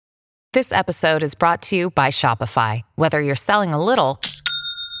This episode is brought to you by Shopify. Whether you're selling a little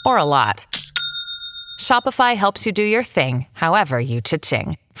or a lot, Shopify helps you do your thing, however you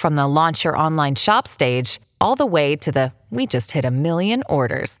cha-ching. From the launch your online shop stage, all the way to the we just hit 1 million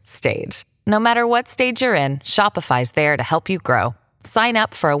orders stage. No matter what stage you're in, Shopify's there to help you grow. Sign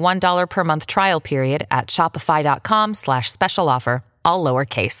up for a $1 per month trial period at shopify.com/special offer, all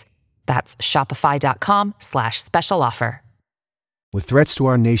lowercase. That's shopify.com/special offer. With threats to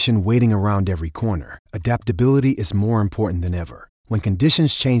our nation waiting around every corner, adaptability is more important than ever. When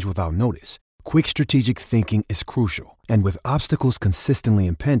conditions change without notice, quick strategic thinking is crucial. And with obstacles consistently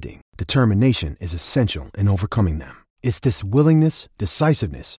impending, determination is essential in overcoming them. It's this willingness,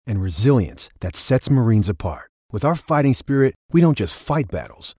 decisiveness, and resilience that sets Marines apart. With our fighting spirit, we don't just fight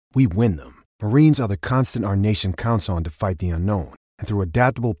battles, we win them. Marines are the constant our nation counts on to fight the unknown. And through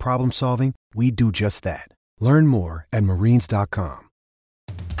adaptable problem solving, we do just that. Learn more at marines.com.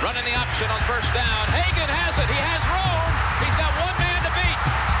 Running the option on first down. Hagan has it. He has Rome. He's got one man to beat.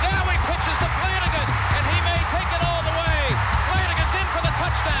 Now he pitches to Flanagan, and he may take it all the way. Flanagan's in for the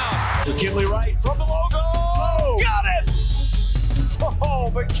touchdown. McKinley Wright from the logo. Oh, got it!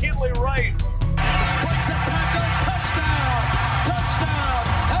 Oh, McKinley Wright. Breaks a tackle. Touchdown. Touchdown.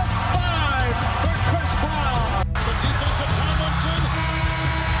 That's 5 for Chris Brown. The defense of Tomlinson.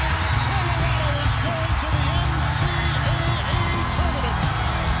 Colorado is going to the NCAA tournament.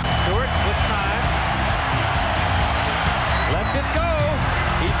 Stewart with time. Lets it go.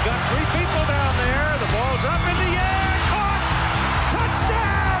 He's got 3 people down there. The ball's up in the air. Caught.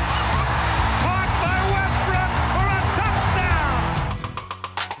 Touchdown. Caught by Westbrook for a touchdown.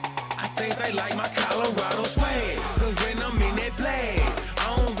 I think they like my Colorado swag. Cause when I'm in that flag,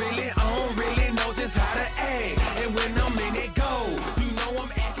 I don't really know just how to act. And when I'm in it go, you know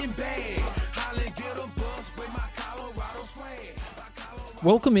I'm acting bad. Holly get a bus with my Colorado swag.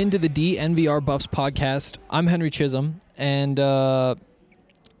 Welcome into the DNVR Buffs podcast. I'm Henry Chisholm, and I'm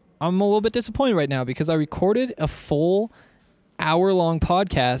a little bit disappointed right now because I recorded a full hour-long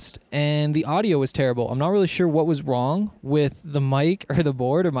podcast, and the audio was terrible. I'm not really sure what was wrong with the mic or the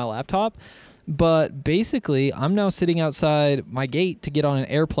board or my laptop, but basically, I'm now sitting outside my gate to get on an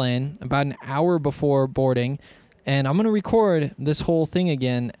airplane about an hour before boarding, and I'm going to record this whole thing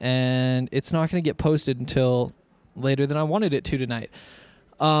again, and it's not going to get posted until later than I wanted it to tonight.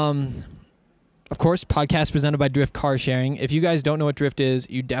 Of course, podcast presented by Drift Car Sharing. If you guys don't know what Drift is,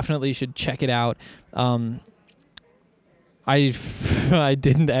 you definitely should check it out. I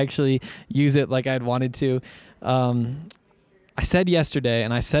didn't actually use it like I'd wanted to. I said yesterday,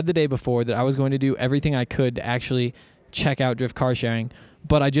 and I said the day before, that I was going to do everything I could to actually check out Drift Car Sharing,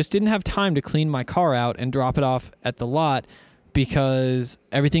 but I just didn't have time to clean my car out and drop it off at the lot because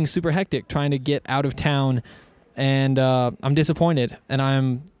everything's super hectic trying to get out of town. And I'm disappointed, and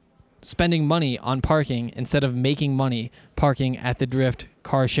I'm spending money on parking instead of making money parking at the Drift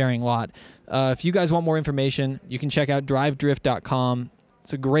car sharing lot. If you guys want more information, you can check out drivedrift.com.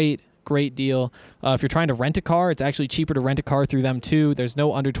 It's a great deal. If you're trying to rent a car, it's actually cheaper to rent a car through them too. There's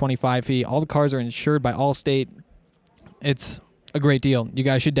no under 25 fee. All the cars are insured by Allstate. It's a great deal. You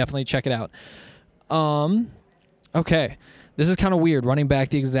guys should definitely check it out. Okay. This is kind of weird, running back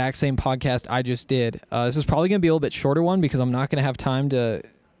the exact same podcast I just did. This is probably going to be a little bit shorter one because I'm not going to have time to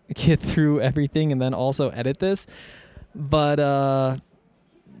get through everything and then also edit this. But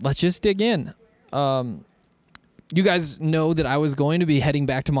let's just dig in. You guys know that I was going to be heading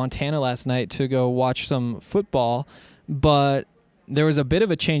back to Montana last night to go watch some football, but there was a bit of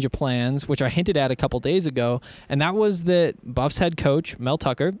a change of plans, which I hinted at a couple days ago, and that was that Buffs head coach Mel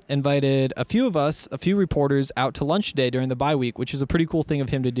Tucker invited a few reporters out to lunch today during the bye week, which is a pretty cool thing of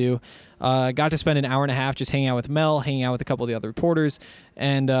him to do. Got to spend an hour and a half just hanging out with Mel, hanging out with a couple of the other reporters,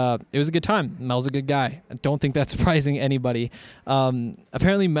 and it was a good time. Mel's a good guy. I don't think that's surprising anybody.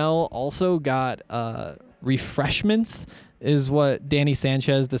 Apparently Mel also got refreshments, is what Danny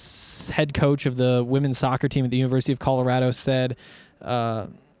Sanchez, the head coach of the women's soccer team at the University of Colorado, said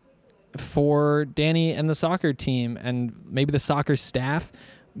for Danny and the soccer team and maybe the soccer staff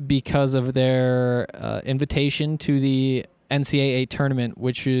because of their invitation to the NCAA tournament,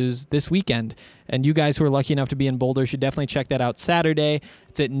 which is this weekend. And you guys who are lucky enough to be in Boulder should definitely check that out Saturday.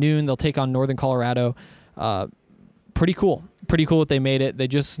 It's at noon. They'll take on Northern Colorado. Pretty cool. Pretty cool that they made it. They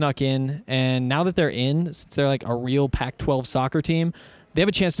just snuck in. And now that they're in, since they're like a real Pac-12 soccer team, they have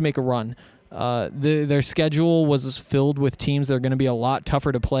a chance to make a run. Their schedule was filled with teams that are going to be a lot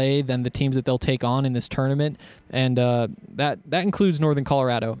tougher to play than the teams that they'll take on in this tournament. And that includes Northern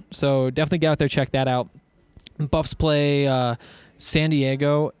Colorado. So definitely get out there, check that out. Buffs play San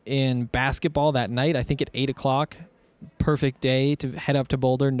Diego in basketball that night, I think at 8 o'clock perfect day to head up to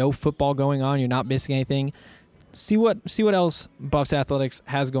Boulder. No football going on. You're not missing anything. See what else Buffs Athletics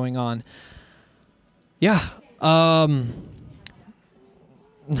has going on. Yeah. I'm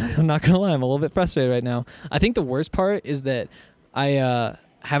not going to lie. I'm a little bit frustrated right now. I think the worst part is that I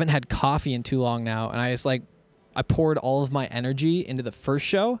haven't had coffee in too long now, and I poured all of my energy into the first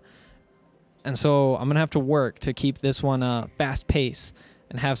show, and so I'm going to have to work to keep this one fast pace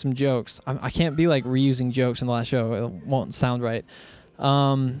and have some jokes. I can't be reusing jokes from the last show. It won't sound right.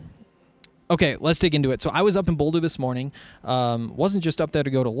 Okay, let's dig into it. So I was up in Boulder this morning. Wasn't just up there to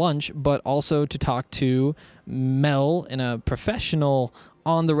go to lunch, but also to talk to Mel in a professional,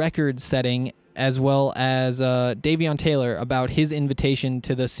 on-the-record setting, as well as Davion Taylor about his invitation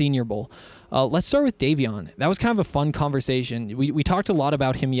to the Senior Bowl. Let's start with Davion. That was kind of a fun conversation. We talked a lot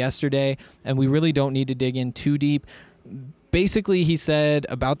about him yesterday, and we really don't need to dig in too deep. Basically, he said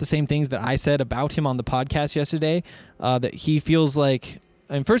about the same things that I said about him on the podcast yesterday, that he feels like...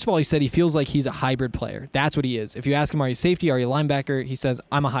 And first of all, he said he feels like he's a hybrid player. That's what he is. If you ask him, are you safety, are you linebacker? He says,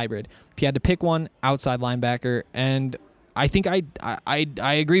 I'm a hybrid. If you had to pick one, outside linebacker. And I think I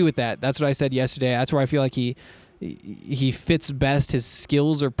agree with that. That's what I said yesterday. That's where I feel like he fits best. His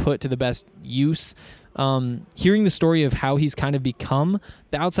skills are put to the best use. Hearing the story of how he's kind of become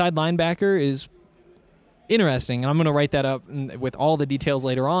the outside linebacker is interesting. And I'm going to write that up with all the details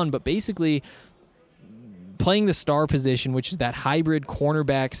later on. But basically, playing the star position, which is that hybrid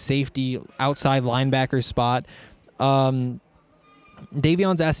cornerback, safety, outside linebacker spot, Davion's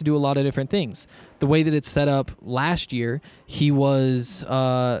asked to do a lot of different things. The way that it's set up last year, he was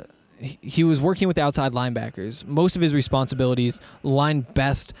working with outside linebackers. Most of his responsibilities aligned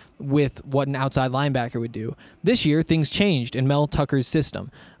best with what an outside linebacker would do. This year, things changed in Mel Tucker's system.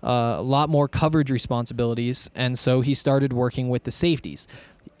 A lot more coverage responsibilities, and so he started working with the safeties.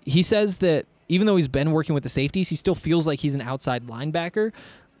 He says that even though he's been working with the safeties, he still feels like he's an outside linebacker.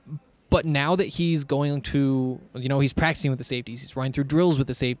 But now that he's going to, he's practicing with the safeties, he's running through drills with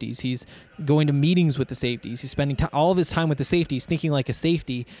the safeties, he's going to meetings with the safeties, he's spending all of his time with the safeties, thinking like a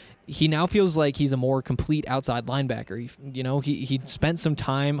safety, he now feels like he's a more complete outside linebacker. He spent some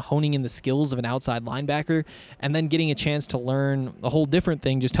time honing in the skills of an outside linebacker, and then getting a chance to learn a whole different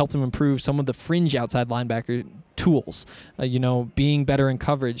thing just helped him improve some of the fringe outside linebacker tools, being better in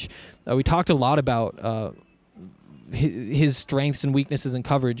coverage. We talked a lot about his strengths and weaknesses in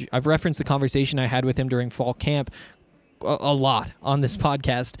coverage. I've referenced the conversation I had with him during fall camp a lot on this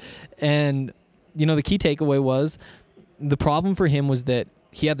podcast. And, the key takeaway was the problem for him was that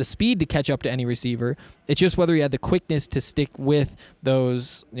he had the speed to catch up to any receiver. It's just whether he had the quickness to stick with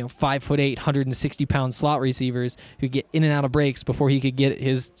those 5'8", 160-pound slot receivers who get in and out of breaks before he could get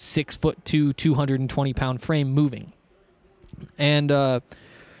his 6'2", 220-pound frame moving. And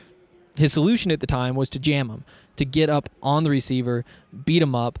his solution at the time was to jam him, to get up on the receiver, beat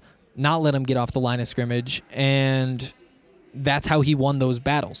him up, not let him get off the line of scrimmage, and that's how he won those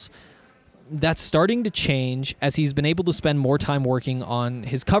battles. That's starting to change as he's been able to spend more time working on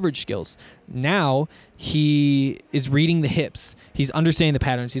his coverage skills. Now he is reading the hips. He's understanding the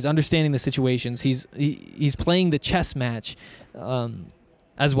patterns. He's understanding the situations. He's playing the chess match,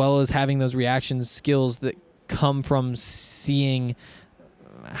 as well as having those reaction skills that come from seeing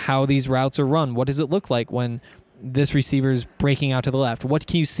how these routes are run. What does it look like when this receiver's breaking out to the left? What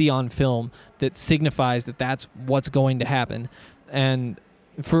can you see on film that signifies that that's what's going to happen? And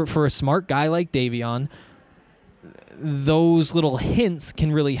for a smart guy like Davion, those little hints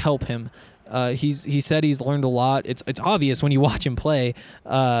can really help him. He said he's learned a lot. It's obvious when you watch him play.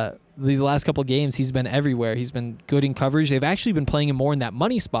 These last couple of games, he's been everywhere. He's been good in coverage. They've actually been playing him more in that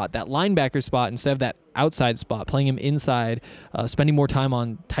money spot, that linebacker spot, instead of that outside spot, playing him inside, spending more time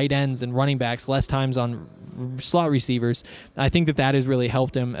on tight ends and running backs, less times on slot receivers. I think that has really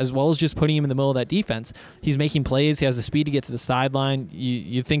helped him, as well as just putting him in the middle of that defense. He's making plays. He has the speed to get to the sideline.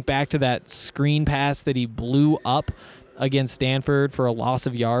 You think back to that screen pass that he blew up against Stanford for a loss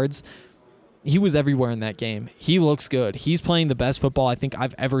of yards. He was everywhere in that game. He looks good. He's playing the best football I think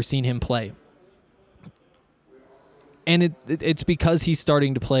I've ever seen him play. And it's because he's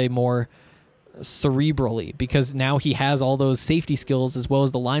starting to play more cerebrally, because now he has all those safety skills as well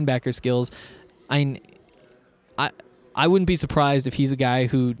as the linebacker skills. I wouldn't be surprised if he's a guy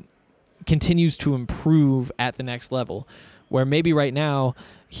who continues to improve at the next level, where maybe right now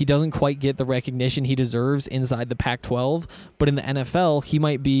he doesn't quite get the recognition he deserves inside the Pac-12, but in the NFL, he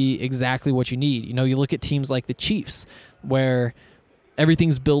might be exactly what you need. You look at teams like the Chiefs, where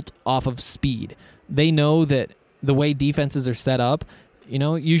everything's built off of speed. They know that the way defenses are set up,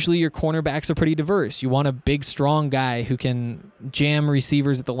 Usually your cornerbacks are pretty diverse. You want a big, strong guy who can jam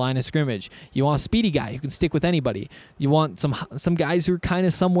receivers at the line of scrimmage. You want a speedy guy who can stick with anybody. You want some guys who are kind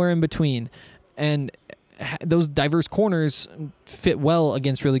of somewhere in between. And those diverse corners fit well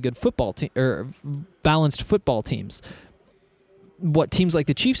against really good balanced football teams. What teams like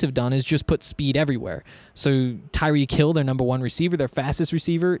the Chiefs have done is just put speed everywhere. So Tyreek Hill, their number one receiver, their fastest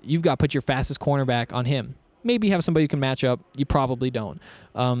receiver, you've got to put your fastest cornerback on him. Maybe have somebody who can match up. You probably don't.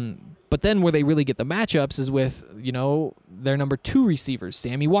 But then where they really get the matchups is with, their number two receivers,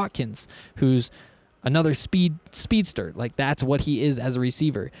 Sammy Watkins, who's another speedster. Like, that's what he is as a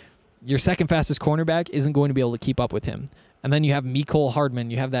receiver. Your second fastest cornerback isn't going to be able to keep up with him. And then you have Mecole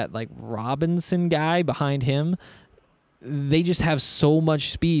Hardman. You have that, Robinson guy behind him. They just have so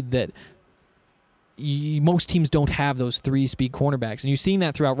much speed that most teams don't have those 3-speed cornerbacks. And you're seeing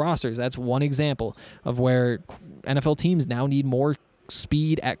that throughout rosters. That's one example of where NFL teams now need more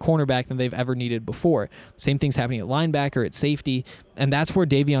speed at cornerback than they've ever needed before. Same thing's happening at linebacker, at safety. And that's where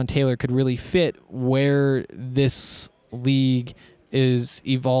Davion Taylor could really fit where this league is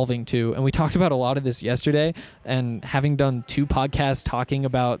evolving to. And we talked about a lot of this yesterday, and having done 2 podcasts talking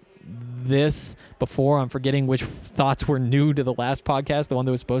about this before, I'm forgetting which thoughts were new to the last podcast, the one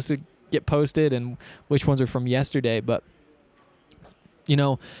that was supposed to get posted, and which ones are from yesterday. But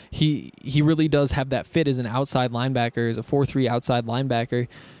he really does have that fit as an outside linebacker, as a 4-3 outside linebacker,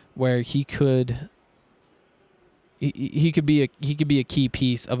 where he could be a key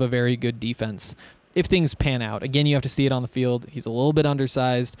piece of a very good defense if things pan out. Again, you have to see it on the field. He's a little bit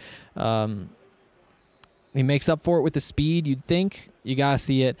undersized. He makes up for it with the speed, you'd think. You got to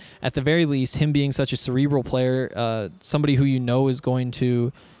see it. At the very least, him being such a cerebral player, somebody who is going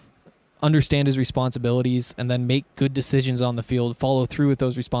to understand his responsibilities and then make good decisions on the field, follow through with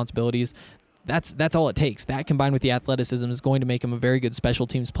those responsibilities. That's all it takes. That combined with the athleticism is going to make him a very good special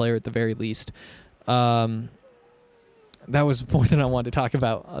teams player at the very least. That was more than I wanted to talk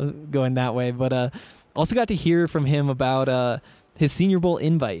about going that way. But also got to hear from him about his Senior Bowl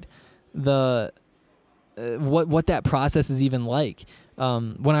invite, what that process is even like.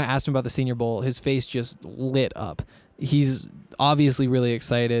 When I asked him about the Senior Bowl, his face just lit up. He's obviously really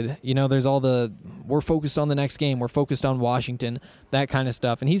excited. There's all we're focused on the next game, we're focused on Washington, that kind of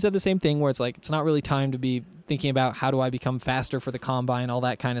stuff. And he said the same thing, where it's like, it's not really time to be thinking about how do I become faster for the combine, all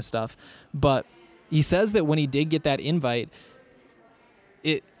that kind of stuff. But he says that when he did get that invite,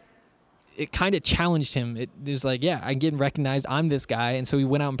 it kind of challenged him. It was like, yeah, I'm getting recognized, I'm this guy. And so he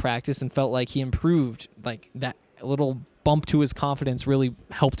went out and practiced and felt like he improved. Like, that little bump to his confidence really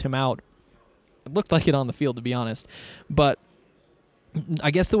helped him out. It looked like it on the field, to be honest. But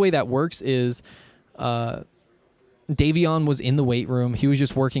I guess the way that works is Davion was in the weight room. He was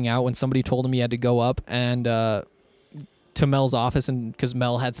just working out when somebody told him he had to go up and to Mel's office, and because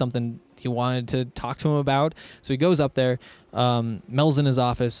Mel had something he wanted to talk to him about. So he goes up there. Mel's in his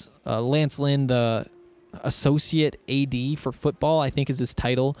office. Lance Lynn, the associate AD for football, I think is his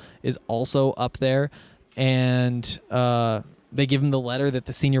title, is also up there. And they give him the letter that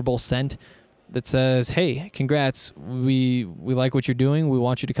the Senior Bowl sent that says, hey, congrats, we like what you're doing. We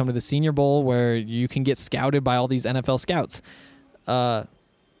want you to come to the Senior Bowl where you can get scouted by all these NFL scouts.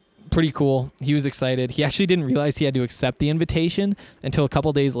 Pretty cool. He was excited. He actually didn't realize he had to accept the invitation until a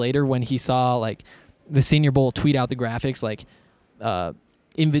couple days later when he saw the Senior Bowl tweet out the graphics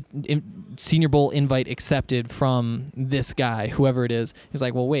Senior Bowl invite accepted from this guy, whoever it is. He's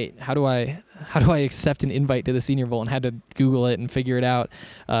like, well, wait, how do I accept an invite to the Senior Bowl? And had to Google it and figure it out.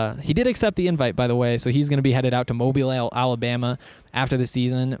 He did accept the invite, by the way, so he's going to be headed out to Mobile, Alabama after the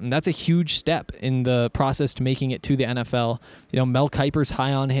season. And that's a huge step in the process to making it to the NFL. Mel Kiper's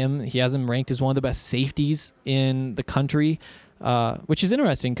high on him. He has him ranked as one of the best safeties in the country, which is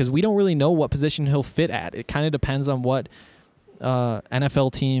interesting because we don't really know what position he'll fit at. It kind of depends on what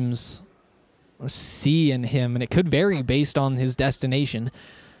NFL teams see in him, and it could vary based on his destination.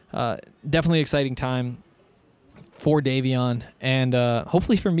 Definitely exciting time for Davion, and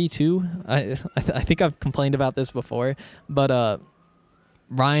hopefully for me too. I think I've complained about this before, but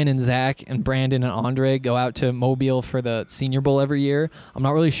Ryan and Zach and Brandon and Andre go out to Mobile for the Senior Bowl every year. I'm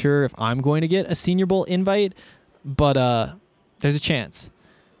not really sure if I'm going to get a Senior Bowl invite, but there's a chance.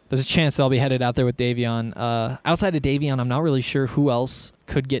 There's a chance that I'll be headed out there with Davion. Outside of Davion, I'm not really sure who else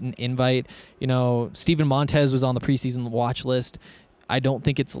could get an invite. Steven Montez was on the preseason watch list. I don't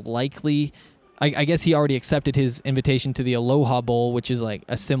think it's likely. I guess he already accepted his invitation to the Aloha Bowl, which is like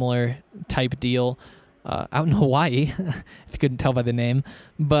a similar type deal out in Hawaii, if you couldn't tell by the name.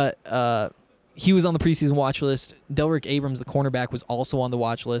 But he was on the preseason watch list. Delrick Abrams, the cornerback, was also on the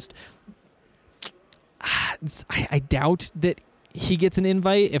watch list. I doubt that he gets an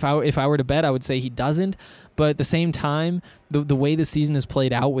invite. If I were to bet, I would say he doesn't. But at the same time, the way the season is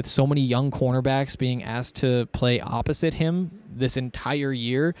played out with so many young cornerbacks being asked to play opposite him this entire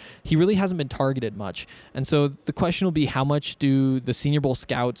year, he really hasn't been targeted much. And so the question will be, how much do the Senior Bowl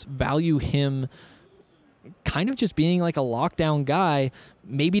scouts value him kind of just being like a lockdown guy,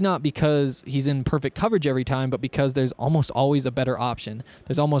 maybe not because he's in perfect coverage every time, but because there's almost always a better option.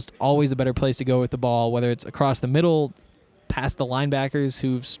 There's almost always a better place to go with the ball, whether it's across the middle, past the linebackers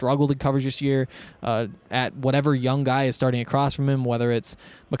who've struggled in coverage this year, at whatever young guy is starting across from him, whether it's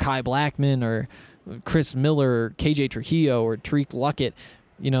Mekhi Blackman or Chris Miller or KJ Trujillo or Tariq Luckett.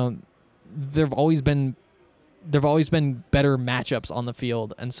 There've always been better matchups on the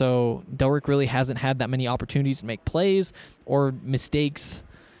field, and so Delrick really hasn't had that many opportunities to make plays or mistakes.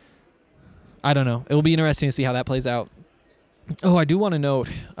 I don't know. It'll be interesting to see how that plays out. Oh, I do want to note,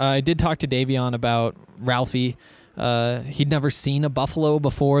 I did talk to Davion about Ralphie. He'd never seen a Buffalo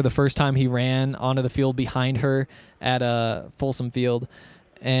before the first time he ran onto the field behind her at Folsom Field,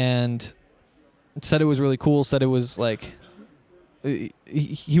 and said it was really cool, said it was like,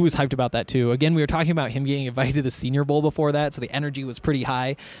 he was hyped about that too. Again, we were talking about him getting invited to the Senior Bowl before that, so the energy was pretty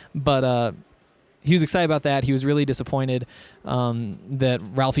high, but he was excited about that. He was really disappointed that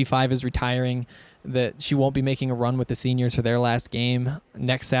Ralphie 5 is retiring, that she won't be making a run with the seniors for their last game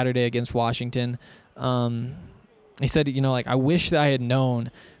next Saturday against Washington. He said, I wish that I had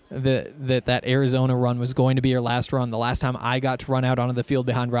known that Arizona run was going to be her last run, the last time I got to run out onto the field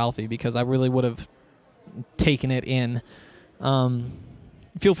behind Ralphie, because I really would have taken it in.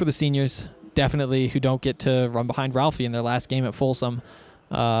 Feel for the seniors, definitely, who don't get to run behind Ralphie in their last game at Folsom.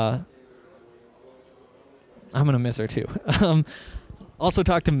 I'm going to miss her too. Also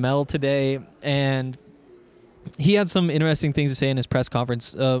talked to Mel today, and he had some interesting things to say in his press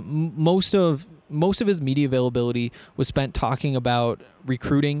conference. Most of his media availability was spent talking about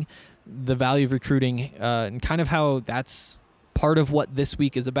recruiting, the value of recruiting, and kind of how that's part of what this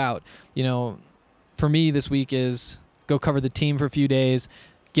week is about. For me, this week is go cover the team for a few days,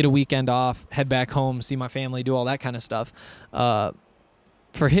 get a weekend off, head back home, see my family, do all that kind of stuff.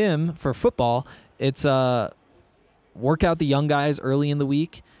 For him, for football, it's work out the young guys early in the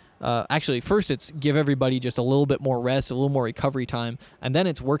week. Actually, first it's give everybody just a little bit more rest, a little more recovery time, and then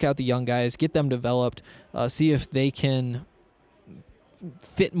it's work out the young guys, get them developed, see if they can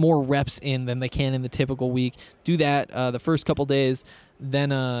fit more reps in than they can in the typical week. Do that the first couple days,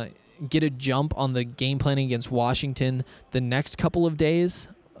 then get a jump on the game planning against Washington the next couple of days,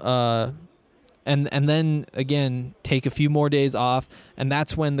 and then again take a few more days off, and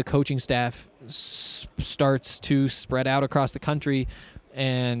that's when the coaching staff starts to spread out across the country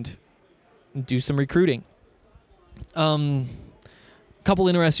and do some recruiting. Couple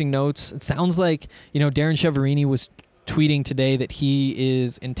interesting notes. It sounds like Darren Chiaverini was tweeting today that he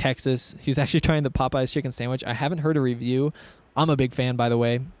is in Texas. He was actually trying the Popeyes chicken sandwich. I haven't heard a review. I'm a big fan, by the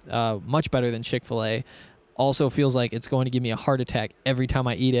way. Much better than Chick-fil-A. Also feels like it's going to give me a heart attack every time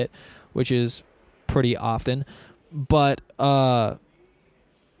I eat it, which is pretty often. But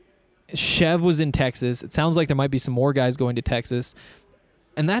Chev was in Texas. It sounds like there might be some more guys going to Texas.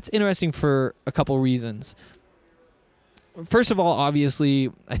 And that's interesting for a couple reasons. First of all, obviously,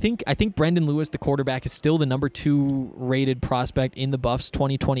 I think Brendan Lewis, the quarterback, is still the number 2 rated prospect in the Buffs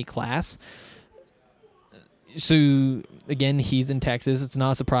 2020 class. So, again, he's in Texas. It's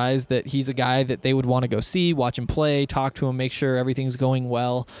not a surprise that he's a guy that they would want to go see, watch him play, talk to him, make sure everything's going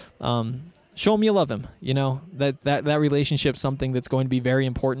well. Show him you love him. That relationship's something that's going to be very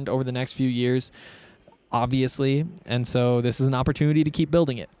important over the next few years, obviously. And so this is an opportunity to keep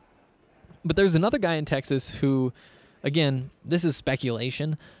building it. But there's another guy in Texas who, again, this is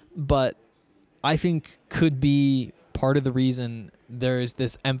speculation, but I think could be part of the reason there is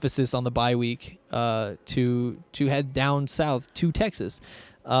this emphasis on the bye week to head down south to Texas,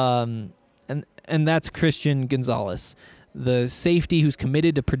 and that's Christian Gonzalez, the safety who's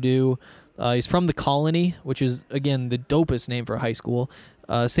committed to Purdue. He's from the Colony, which is, again, the dopest name for a high school.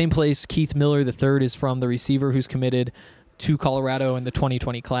 Same place Keith Miller III is from, the receiver who's committed to Colorado in the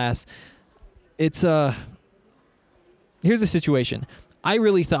 2020 class. It's here's the situation. I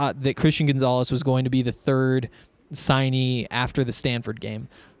really thought that Christian Gonzalez was going to be the third signee after the Stanford game.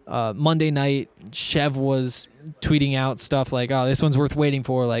 Monday night, Chev was tweeting out stuff like, "Oh, this one's worth waiting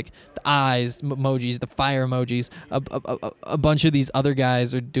for," like the eyes emojis, the fire emojis. A bunch of these other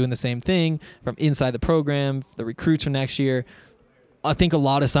guys are doing the same thing from inside the program, the recruits for next year. I think a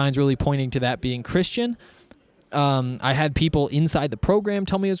lot of signs really pointing to that being Christian. I had people inside the program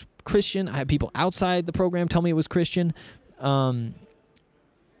tell me it was Christian. I had people outside the program tell me it was Christian.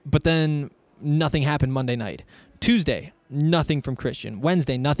 But then nothing happened Monday night. Tuesday, nothing from Christian.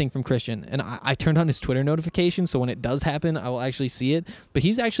 Wednesday, nothing from Christian. And I turned on his Twitter notifications, so when it does happen, I will actually see it. But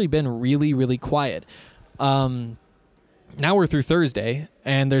he's actually been really, really quiet. Now we're through Thursday,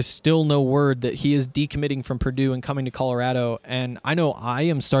 and there's still no word that he is decommitting from Purdue and coming to Colorado. And I know I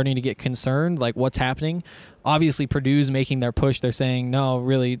am starting to get concerned, like what's happening. Obviously, Purdue's making their push. They're saying, no,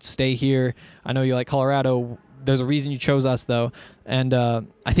 really, stay here. I know you like Colorado. There's a reason you chose us, though. And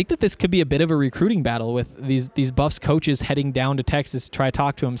I think that this could be a bit of a recruiting battle with these Buffs coaches heading down to Texas to try to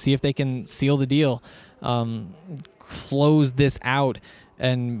talk to him, see if they can seal the deal, close this out,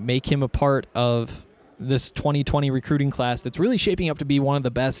 and make him a part of this 2020 recruiting class that's really shaping up to be one of the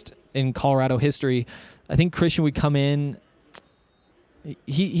best in Colorado history. I think Christian would come in.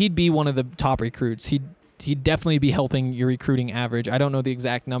 He'd be one of the top recruits. He'd definitely be helping your recruiting average. I don't know the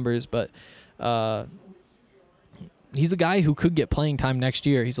exact numbers, but he's a guy who could get playing time next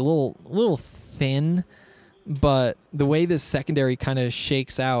year. He's a little thin, but the way this secondary kind of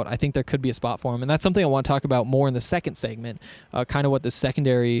shakes out, I think there could be a spot for him. And that's something I want to talk about more in the second segment, kind of what this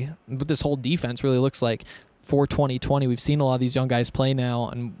secondary, what this whole defense really looks like for 2020. We've seen a lot of these young guys play now,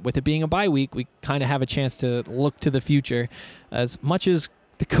 and with it being a bye week, we kind of have a chance to look to the future, as much as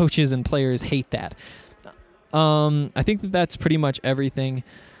the coaches and players hate that. I think that's pretty much everything.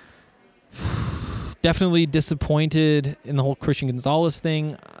 Definitely disappointed in the whole Christian Gonzalez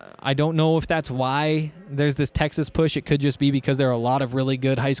thing. I don't know if that's why there's this Texas push. It could just be because there are a lot of really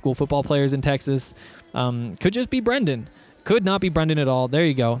good high school football players in Texas. Could just be Brendan. Could not be Brendan at all. There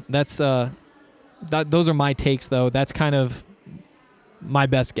you go. That's those are my takes, though. That's kind of my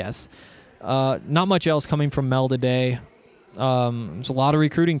best guess. Not much else coming from Mel today. There's a lot of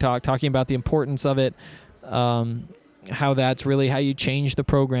recruiting talking about the importance of it, how that's really how you change the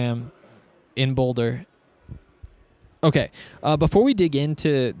program in Boulder. Okay, before we dig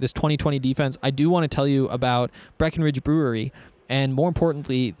into this 2020 defense, I do want to tell you about Breckenridge Brewery, and more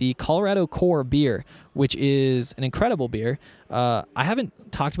importantly, the Colorado Core beer, which is an incredible beer. I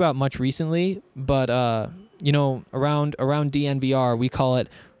haven't talked about much recently, but around DNVR, we call it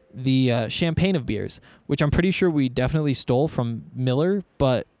the champagne of beers, which I'm pretty sure we definitely stole from Miller,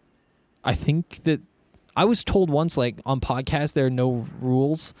 but I think that I was told once, like, on podcasts, there are no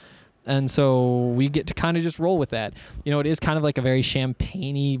rules. And so we get to kind of just roll with that. It is kind of like a very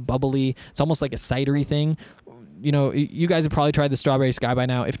champagne-y, bubbly. It's almost like a cidery thing. You guys have probably tried the Strawberry Sky by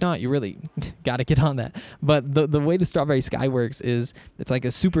now. If not, you really got to get on that. But the way the Strawberry Sky works is it's like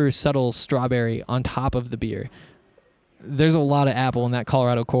a super subtle strawberry on top of the beer. There's a lot of apple in that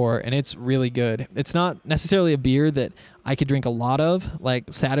Colorado Core, and it's really good. It's not necessarily a beer that I could drink a lot of, like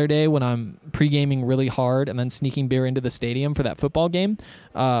Saturday when I'm pre-gaming really hard and then sneaking beer into the stadium for that football game.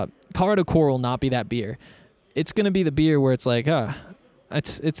 Colorado Core will not be that beer. It's going to be the beer where it's like,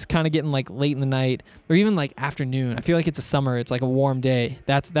 it's kind of getting like late in the night or even like afternoon. I feel like it's a summer. It's like a warm day.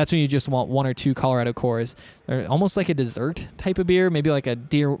 That's when you just want one or two Colorado Cores. They're almost like a dessert type of beer, maybe like a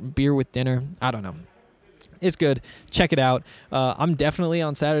beer with dinner. I don't know. It's good. Check it out. I'm definitely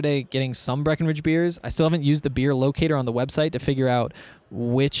on Saturday getting some Breckenridge beers. I still haven't used the beer locator on the website to figure out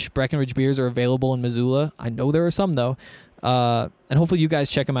which Breckenridge beers are available in Missoula. I know there are some, though. And hopefully you guys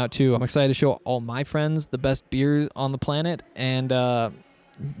check them out, too. I'm excited to show all my friends the best beers on the planet. And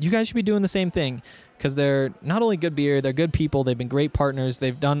you guys should be doing the same thing, because they're not only good beer, they're good people. They've been great partners.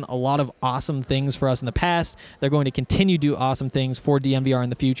 They've done a lot of awesome things for us in the past. They're going to continue to do awesome things for DNVR in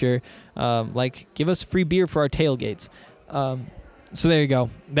the future, like give us free beer for our tailgates. So there you go.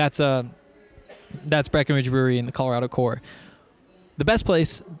 That's Breckenridge Brewery in the Colorado Core. The best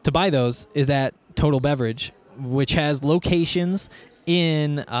place to buy those is at Total Beverage, which has locations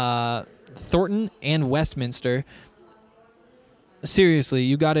in Thornton and Westminster. Seriously,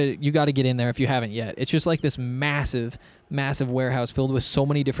 you gotta get in there if you haven't yet. It's just like this massive warehouse filled with so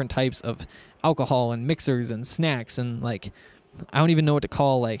many different types of alcohol and mixers and snacks, and like I don't even know what to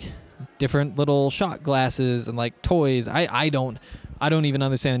call, like different little shot glasses and like toys. I don't even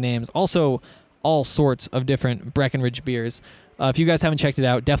understand the names. Also, all sorts of different Breckenridge beers. If you guys haven't checked it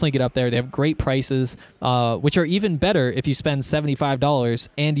out, definitely get up there. They have great prices, which are even better if you spend $75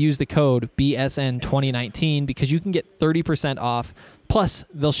 and use the code BSN2019, because you can get 30% off. Plus,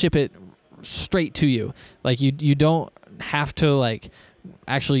 they'll ship it straight to you. Like you don't have to like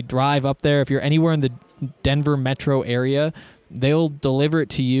actually drive up there. If you're anywhere in the Denver metro area, they'll deliver it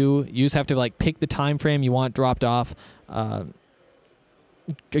to you. You just have to like pick the time frame you want dropped off.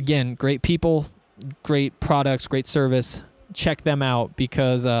 Again, great people, great products, great service. Check them out,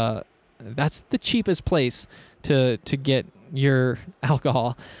 because that's the cheapest place to get your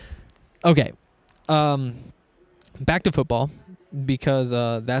alcohol. Okay, back to football, because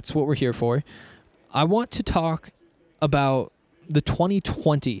that's what we're here for. I want to talk about the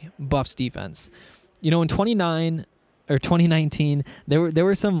 2020 Buffs defense. In 2019, there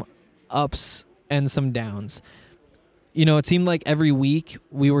were some ups and some downs. It seemed like every week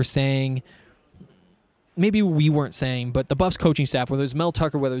we were saying, maybe we weren't saying, but the Buffs coaching staff, whether it was Mel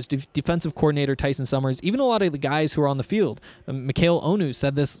Tucker, whether it was defensive coordinator Tyson Summers, even a lot of the guys who are on the field, Mikhail Onu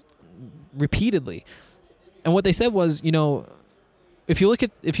said this repeatedly. And what they said was, if you look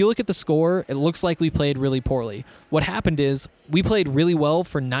at the score, it looks like we played really poorly. What happened is we played really well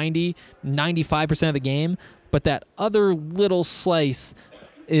for 95% of the game, but that other little slice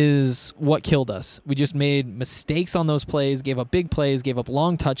is what killed us. We just made mistakes on those plays, gave up big plays, gave up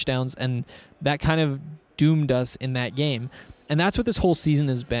long touchdowns, and that kind of doomed us in that game. And that's what this whole season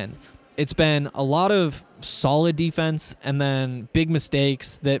has been. It's been a lot of solid defense and then big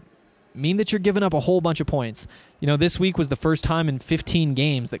mistakes that mean that you're giving up a whole bunch of points. This week was the first time in 15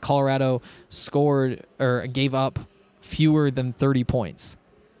 games that Colorado scored or gave up fewer than 30 points.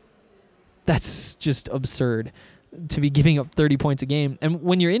 That's just absurd to be giving up 30 points a game. And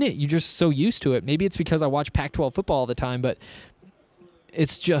when you're in it, you're just so used to it. Maybe it's because I watch Pac-12 football all the time, but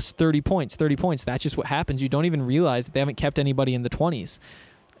it's just 30 points. That's just what happens. You don't even realize that they haven't kept anybody in the 20s.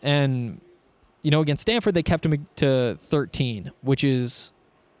 And, against Stanford, they kept them to 13, which is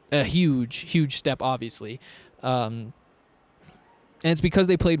a huge step, obviously. And it's because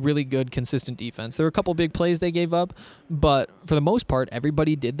they played really good, consistent defense. There were a couple big plays they gave up, but for the most part,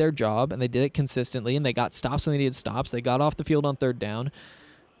 everybody did their job, and they did it consistently, and they got stops when they needed stops. They got off the field on third down.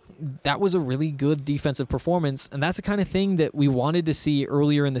 That was a really good defensive performance, and that's the kind of thing that we wanted to see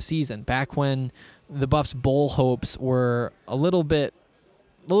earlier in the season, back when the Buffs' bowl hopes were a little bit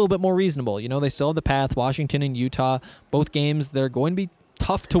more reasonable. They still have the path, Washington and Utah, both games they're going to be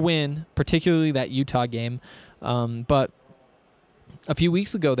tough to win, particularly that Utah game. But a few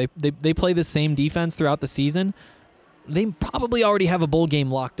weeks ago, they play the same defense throughout the season. They probably already have a bowl game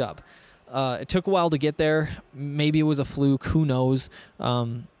locked up. It took a while to get there. Maybe it was a fluke. Who knows?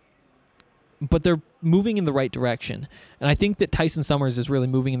 But they're moving in the right direction. And I think that Tyson Summers is really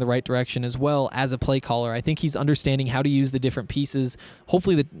moving in the right direction as well as a play caller. I think he's understanding how to use the different pieces.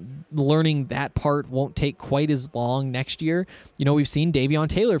 Hopefully learning that part won't take quite as long next year. We've seen Davion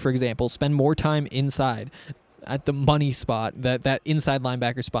Taylor, for example, spend more time inside at the money spot, that inside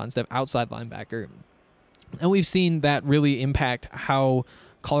linebacker spot instead of outside linebacker. And we've seen that really impact how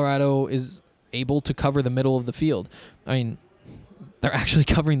Colorado is able to cover the middle of the field. I mean, they're actually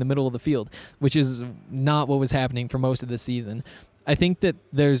covering the middle of the field, which is not what was happening for most of the season. I think that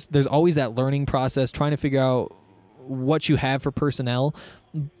there's always that learning process, trying to figure out what you have for personnel,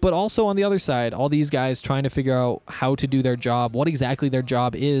 but also on the other side, all these guys trying to figure out how to do their job, what exactly their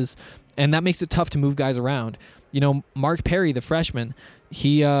job is, and that makes it tough to move guys around. Mark Perry, the freshman,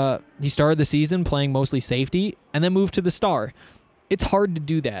 he started the season playing mostly safety and then moved to the star. It's hard to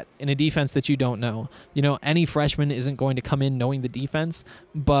do that in a defense that you don't know. Any freshman isn't going to come in knowing the defense,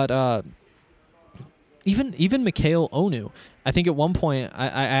 but even Mikhail Onu, I think at one point I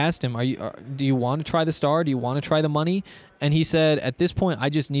asked him, do you want to try the star? Do you want to try the money? And he said, at this point, I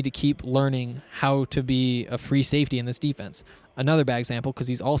just need to keep learning how to be a free safety in this defense. Another bad example because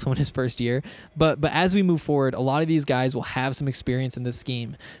he's also in his first year. But as we move forward, a lot of these guys will have some experience in this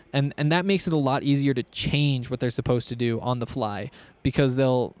scheme. And that makes it a lot easier to change what they're supposed to do on the fly because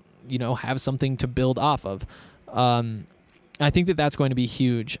they'll, have something to build off of. I think that that's going to be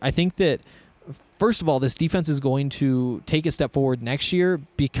huge. I think that, first of all, this defense is going to take a step forward next year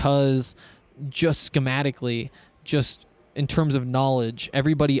because just schematically, just in terms of knowledge,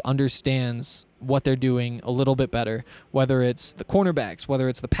 everybody understands what they're doing a little bit better, whether it's the cornerbacks, whether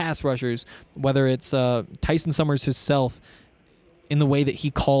it's the pass rushers, whether it's Tyson Summers himself in the way that he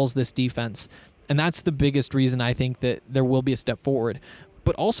calls this defense. And that's the biggest reason I think that there will be a step forward.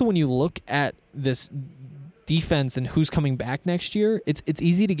 But also when you look at this defense and who's coming back next year, it's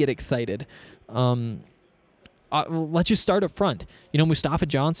easy to get excited. Let's just start up front. Mustafa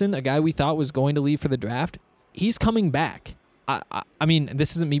Johnson, a guy we thought was going to leave for the draft, he's coming back. I mean,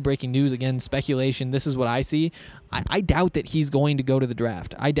 this isn't me breaking news. Again, speculation. This is what I see. I doubt that he's going to go to the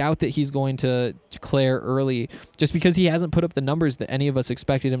draft. I doubt that he's going to declare early just because he hasn't put up the numbers that any of us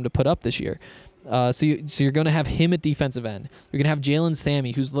expected him to put up this year. So you're going to have him at defensive end. You're going to have Jalen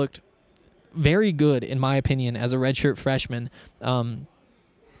Sammy, who's looked very good, in my opinion, as a redshirt freshman.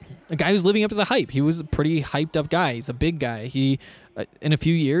 A guy who's living up to the hype. He was a pretty hyped up guy. He's a big guy. He, in a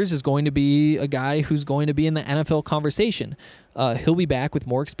few years, is going to be a guy who's going to be in the NFL conversation. He'll be back with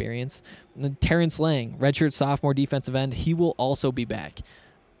more experience. And then Terrence Lang, redshirt sophomore defensive end, he will also be back.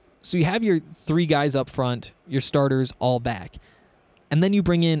 So you have your three guys up front, your starters all back. And then you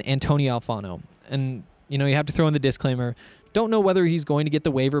bring in Antonio Alfano. And you have to throw in the disclaimer. Don't know whether he's going to get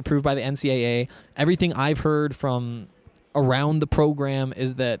the waiver approved by the NCAA. Everything I've heard from around the program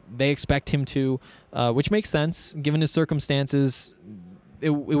is that they expect him to, which makes sense given his circumstances. It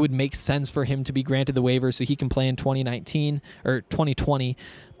would make sense for him to be granted the waiver so he can play in 2019 or 2020.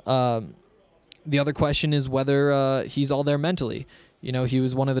 The other question is whether he's all there mentally. He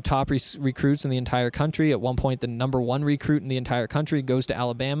was one of the top recruits in the entire country. At one point, the number 1 recruit in the entire country goes to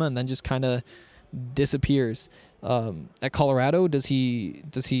Alabama and then just kind of disappears. At Colorado, does he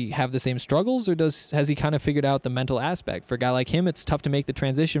have the same struggles, or has he kind of figured out the mental aspect? For a guy like him, it's tough to make the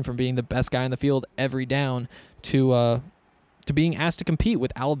transition from being the best guy on the field every down to being asked to compete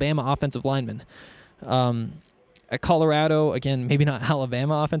with Alabama offensive linemen. At Colorado, again, maybe not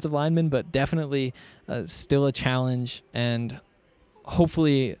Alabama offensive linemen, but definitely still a challenge, and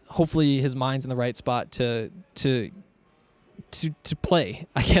hopefully his mind's in the right spot to play,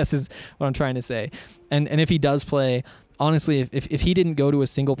 I guess is what I'm trying to say. And if he does play, honestly, if he didn't go to a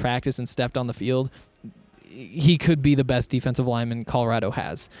single practice and stepped on the field, he could be the best defensive lineman Colorado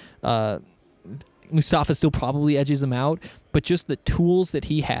has. Mustafa still probably edges him out, but just the tools that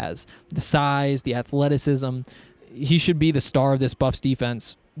he has, the size, the athleticism, he should be the star of this Buffs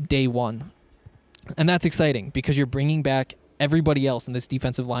defense day one. And that's exciting because you're bringing back everybody else in this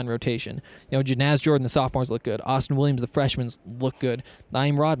defensive line rotation. Janaz Jordan, the sophomores look good. Austin Williams, the freshmen look good.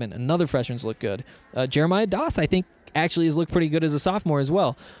 Naeem Rodman, another freshman's look good. Jeremiah Doss, I think, actually has looked pretty good as a sophomore as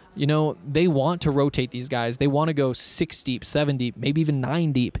well. They want to rotate these guys. They want to go 6 deep, 7 deep, maybe even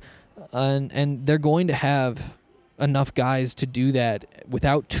 9 deep. And they're going to have enough guys to do that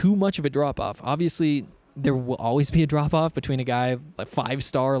without too much of a drop-off. Obviously, there will always be a drop-off between a guy, like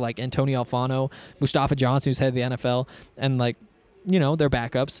 5-star like Antonio Alfano, Mustafa Johnson, who's head of the NFL, and their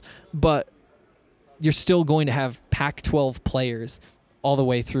backups. But you're still going to have Pac-12 players all the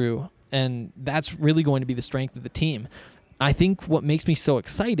way through, and that's really going to be the strength of the team. I think what makes me so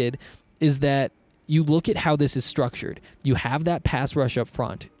excited is that you look at how this is structured. You have that pass rush up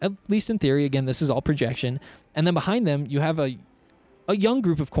front, at least in theory. Again, this is all projection. And then behind them, you have a young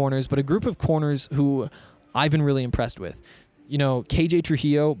group of corners, but a group of corners who I've been really impressed with. KJ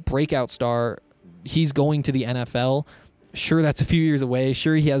Trujillo, breakout star. He's going to the NFL. Sure, that's a few years away.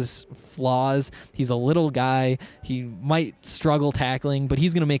 Sure, he has flaws. He's a little guy. He might struggle tackling, but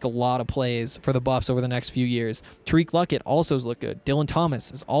he's going to make a lot of plays for the Buffs over the next few years. Tariq Luckett also has looked good. Dylan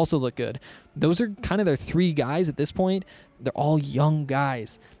Thomas has also looked good. Those are kind of their 3 guys at this point. They're all young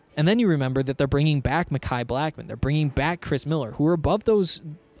guys. And then you remember that they're bringing back Mekhi Blackman. They're bringing back Chris Miller, who are above those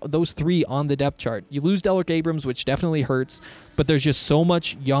 3 on the depth chart. You lose Delrick Abrams, which definitely hurts, but there's just so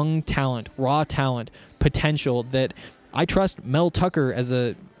much young talent, raw talent, potential that I trust Mel Tucker as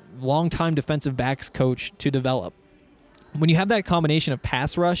a longtime defensive backs coach to develop. When you have that combination of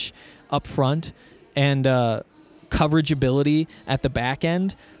pass rush up front and coverage ability at the back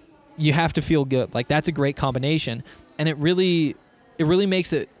end, you have to feel good. That's a great combination, and it really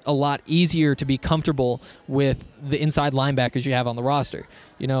makes it a lot easier to be comfortable with the inside linebackers you have on the roster.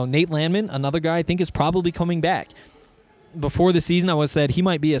 Nate Landman, another guy I think is probably coming back. Before the season, I said he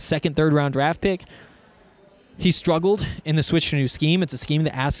might be a 2nd, 3rd round draft pick. He struggled in the switch to new scheme. It's a scheme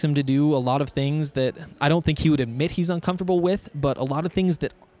that asks him to do a lot of things that I don't think he would admit he's uncomfortable with, but a lot of things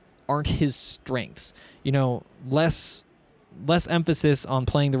that aren't his strengths. Less emphasis on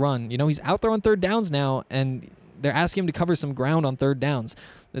playing the run. He's out there on 3rd downs now, and they're asking him to cover some ground on 3rd downs.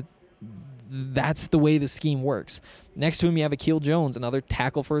 That's the way the scheme works. Next to him, you have Akil Jones, another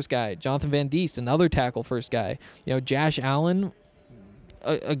tackle-first guy. Jonathan Van Diest, another tackle-first guy. Josh Allen,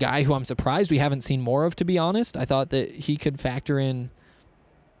 a guy who I'm surprised we haven't seen more of, to be honest. I thought that he could factor in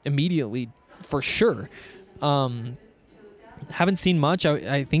immediately for sure. Haven't seen much.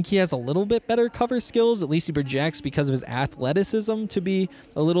 I think he has a little bit better cover skills. At least he projects because of his athleticism to be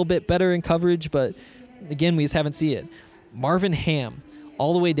a little bit better in coverage, but again, we just haven't seen it. Marvin Ham,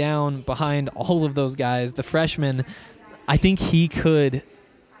 all the way down behind all of those guys, the freshman, I think he could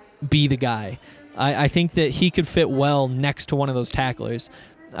be the guy. I think that he could fit well next to one of those tacklers.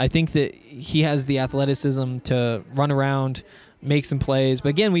 I think that he has the athleticism to run around, make some plays, but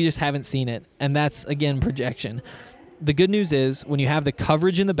again, we just haven't seen it, and that's, again, projection. The good news is when you have the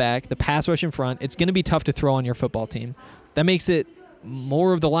coverage in the back, the pass rush in front, it's going to be tough to throw on your football team. That makes it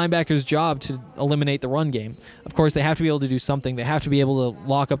more of the linebacker's job to eliminate the run game. Of course, they have to be able to do something. They have to be able to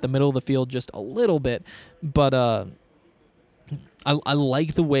lock up the middle of the field just a little bit. But I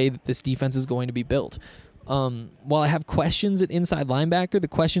like the way that this defense is going to be built. While I have questions at inside linebacker, the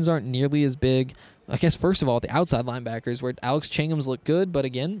questions aren't nearly as big. I guess, first of all, the outside linebackers, where Alex Chingham's look good, but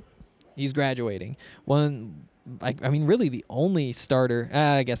again, he's graduating. When I mean, really the only starter.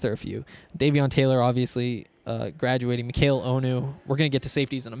 I guess there are a few. Davion Taylor, obviously, graduating. Mikhail Onu. We're going to get to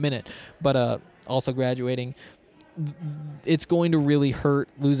safeties in a minute, but also graduating. It's going to really hurt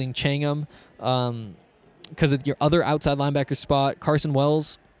losing Changham because of your other outside linebacker spot. Carson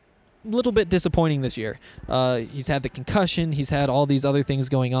Wells, a little bit disappointing this year. He's had the concussion. He's had all these other things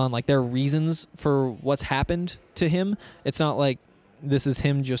going on. Like, there are reasons for what's happened to him. It's not like this is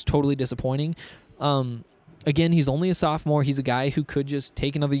him just totally disappointing. Again, he's only a sophomore. He's a guy who could just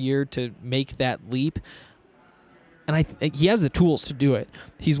take another year to make that leap. And he has the tools to do it.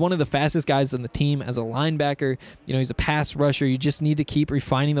 He's one of the fastest guys on the team as a linebacker. You know, he's a pass rusher. You just need to keep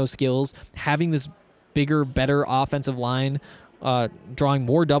refining those skills. Having this bigger, better offensive line, drawing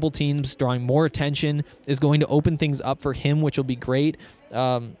more double teams, drawing more attention is going to open things up for him, which will be great.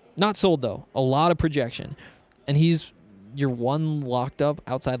 Not sold, though. A lot of projection. And he's your one locked up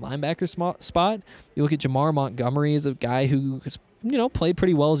outside linebacker spot. You look at Jamar Montgomery as a guy who has, played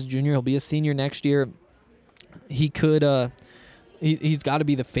pretty well as a junior. He'll be a senior next year. He could, he's got to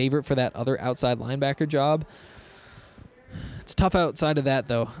be the favorite for that other outside linebacker job. It's tough outside of that,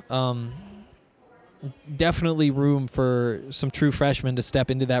 though. Definitely room for some true freshmen to step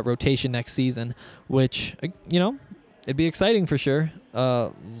into that rotation next season, which, it'd be exciting for sure.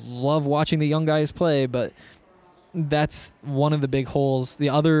 Love watching the young guys play, but that's one of the big holes. The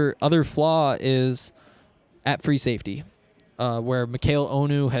other flaw is at free safety, where Mikhail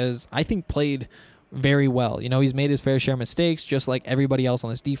Onu has, I think, played very well. He's made his fair share of mistakes, just like everybody else on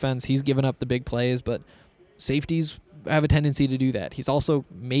this defense. He's given up the big plays, but safeties have a tendency to do that. He's also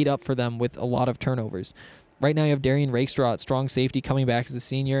made up for them with a lot of turnovers. Right now you have Darian Rakestraw at strong safety coming back as a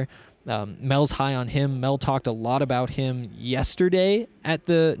senior. Mel's high on him. Mel talked a lot about him yesterday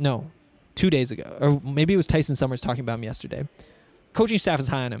 2 days ago. Or maybe it was Tyson Summers talking about him yesterday. Coaching staff is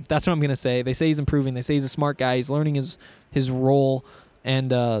high on him. That's what I'm going to say. They say he's improving. They say he's a smart guy. He's learning his role,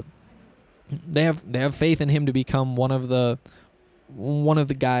 and they have faith in him to become one of the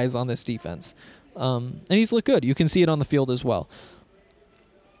guys on this defense. And he's looked good. You can see it on the field as well.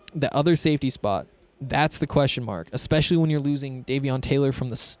 The other safety spot, that's the question mark, especially when you're losing Davion Taylor from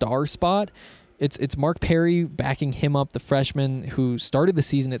the star spot. It's Mark Perry backing him up, the freshman who started the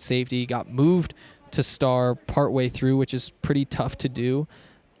season at safety, got moved to star partway through, which is pretty tough to do.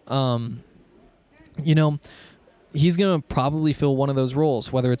 He's going to probably fill one of those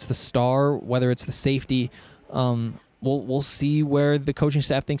roles, whether it's the star, whether it's the safety. We'll see where the coaching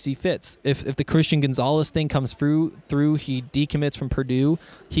staff thinks he fits. If the Christian Gonzalez thing comes through, he decommits from Purdue,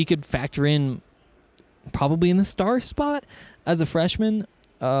 he could factor in probably in the star spot as a freshman.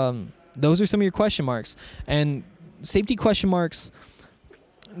 Those are some of your question marks. And safety question marks,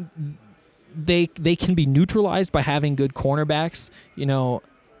 they can be neutralized by having good cornerbacks.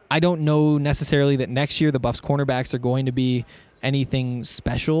 I don't know necessarily that next year the Buffs cornerbacks are going to be anything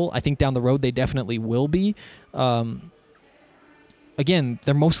special. I think down the road they definitely will be. Again,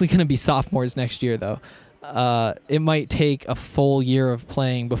 they're mostly going to be sophomores next year, though. It might take a full year of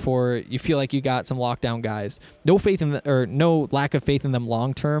playing before you feel like you got some lockdown guys. No lack of faith in them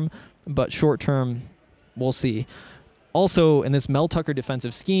long term, but short term, we'll see. Also, in this Mel Tucker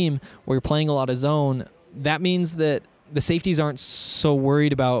defensive scheme, where you're playing a lot of zone, that means that the safeties aren't so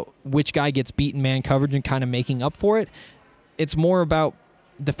worried about which guy gets beaten man coverage and kind of making up for it. It's more about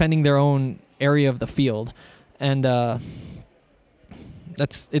defending their own area of the field. And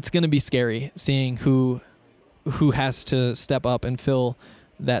it's going to be scary seeing who has to step up and fill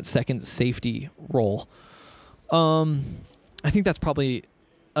that second safety role. I think that's probably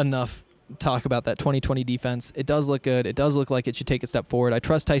enough talk about that 2020 defense. It does look good. It does look like it should take a step forward. I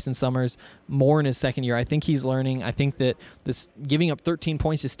trust Tyson Summers more in his second year. I think he's learning. I think that this giving up 13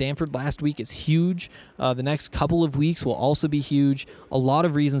 points to Stanford last week is huge. The next couple of weeks will also be huge. A lot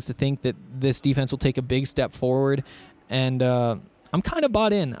of reasons to think that this defense will take a big step forward. And I'm kind of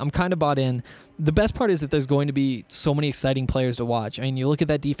bought in. The best part is that there's going to be so many exciting players to watch. I mean, you look at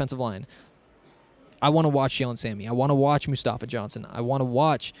that defensive line. I want to watch Jalen Sammy. I want to watch Mustafa Johnson. I want to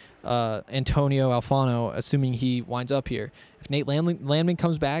watch Antonio Alfano, assuming he winds up here. If Nate Landman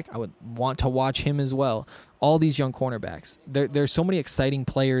comes back, I would want to watch him as well. All these young cornerbacks. There's so many exciting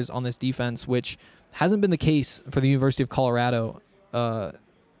players on this defense, which hasn't been the case for the University of Colorado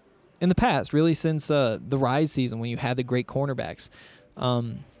in the past, really since the Rise season when you had the great cornerbacks.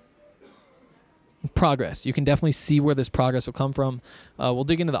 Progress. You can definitely see where this progress will come from. We'll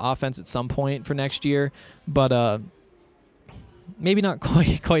dig into the offense at some point for next year, but maybe not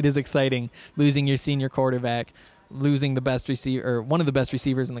quite as exciting losing your senior quarterback, losing the best receiver, or one of the best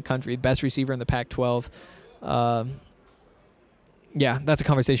receivers in the country, best receiver in the Pac-12. Yeah, that's a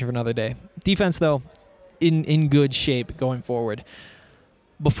conversation for another day. Defense, though, in good shape going forward.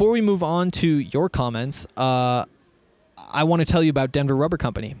 Before we move on to your comments, I want to tell you about Denver Rubber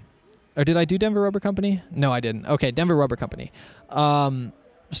Company. Or did I do Denver Rubber Company? No, I didn't. Okay, Denver Rubber Company.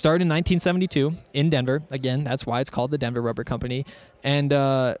 Started in 1972 in Denver. Again, that's why it's called the Denver Rubber Company. And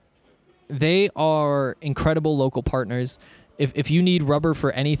they are incredible local partners. If you need rubber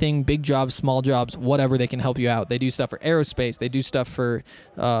for anything, big jobs, small jobs, whatever, they can help you out. They do stuff for aerospace. They do stuff for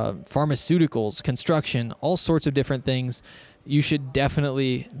pharmaceuticals, construction, all sorts of different things. You should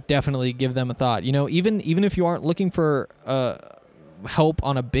definitely give them a thought. You know, even if you aren't looking for help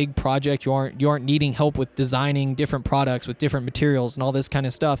on a big project, you aren't needing help with designing different products with different materials and all this kind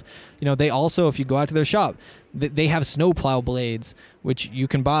of stuff. You know, they also, if you go out to their shop, they have snowplow blades which you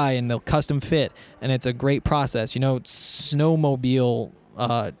can buy and they'll custom fit, and it's a great process. You know, snowmobile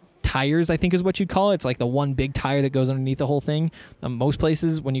tires, I think is what you'd call it. It's like the one big tire that goes underneath the whole thing. Most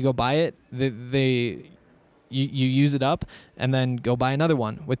places when you go buy it, You use it up and then go buy another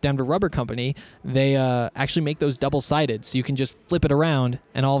one. With Denver Rubber Company, they actually make those double-sided, so you can just flip it around,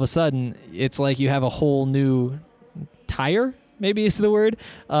 and all of a sudden, it's like you have a whole new tire, maybe is the word.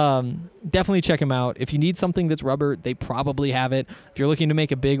 Definitely check them out. If you need something that's rubber, they probably have it. If you're looking to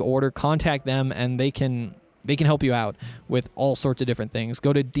make a big order, contact them, and they can help you out with all sorts of different things.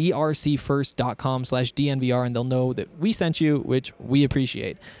 Go to drcfirst.com/DNVR, and they'll know that we sent you, which we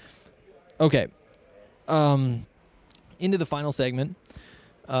appreciate. Okay. Into the final segment,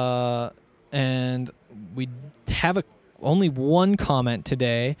 and we have only one comment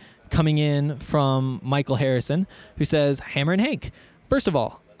today coming in from Michael Harrison, who says, Hammer and Hank, first of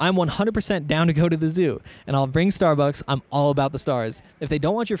all, I'm 100% down to go to the zoo, and I'll bring Starbucks. I'm all about the stars. If they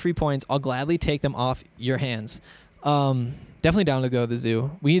don't want your free points, I'll gladly take them off your hands. Definitely down to go to the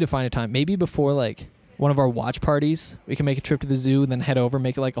zoo. We need to find a time, maybe before one of our watch parties. We can make a trip to the zoo and then head over,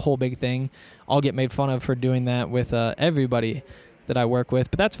 make it like a whole big thing. I'll get made fun of for doing that with everybody that I work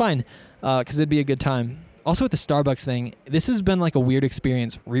with, but that's fine because it'd be a good time. Also with the Starbucks thing, this has been like a weird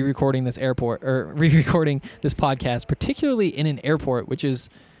experience re-recording this podcast, particularly in an airport, which is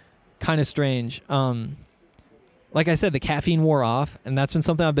kind of strange. Like I said, the caffeine wore off, and that's been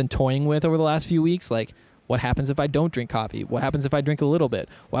something I've been toying with over the last few weeks. Like, what happens if I don't drink coffee? What happens if I drink a little bit?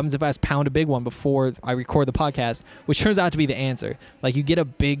 What happens if I just pound a big one before I record the podcast? Which turns out to be the answer. Like, you get a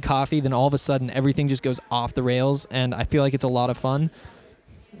big coffee, then all of a sudden everything just goes off the rails, and I feel like it's a lot of fun.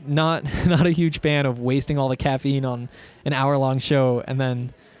 Not a huge fan of wasting all the caffeine on an hour-long show and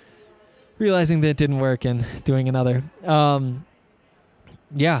then realizing that it didn't work and doing another.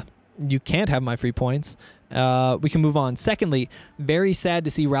 Yeah, you can't have my free points. We can move on. Secondly, very sad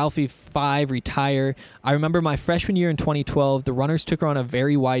to see Ralphie 5 retire. I remember my freshman year in 2012, the runners took her on a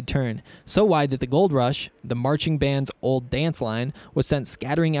very wide turn. So wide that the Gold Rush, the marching band's old dance line, was sent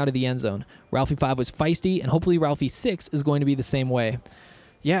scattering out of the end zone. Ralphie 5 was feisty, and hopefully Ralphie 6 is going to be the same way.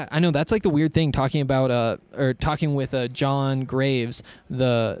 Yeah, I know, that's like the weird thing, talking with John Graves,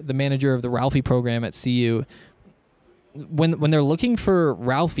 the manager of the Ralphie program at CU. When they're looking for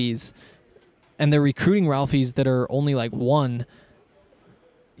Ralphies, and they're recruiting Ralphies that are only like one,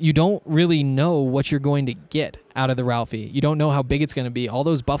 you don't really know what you're going to get out of the Ralphie. You don't know how big it's going to be. All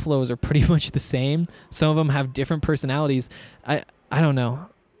those Buffaloes are pretty much the same. Some of them have different personalities. I don't know.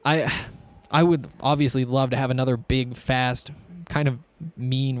 I would obviously love to have another big, fast, kind of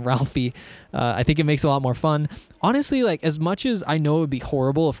mean Ralphie. I think it makes it a lot more fun. Honestly, like, as much as I know it would be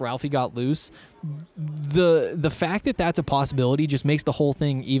horrible if Ralphie got loose, the fact that that's a possibility just makes the whole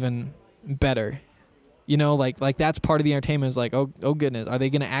thing even better. You know, like that's part of the entertainment, is like, oh goodness, are they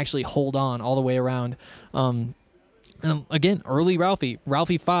going to actually hold on all the way around? And again, early Ralphie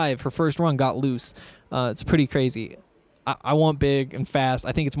 5, her first run got loose. It's pretty crazy. I want big and fast.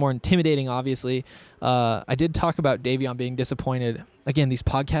 I think it's more intimidating, obviously. I did talk about Davion being disappointed. Again, these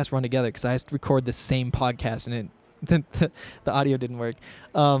podcasts run together because I have to record the same podcast and the audio didn't work.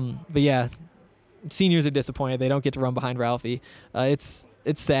 But yeah, seniors are disappointed. They don't get to run behind Ralphie.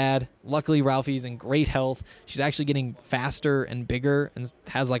 It's sad. Luckily, Ralphie's in great health. She's actually getting faster and bigger and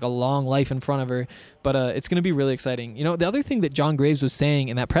has like a long life in front of her. But it's going to be really exciting. You know, the other thing that John Graves was saying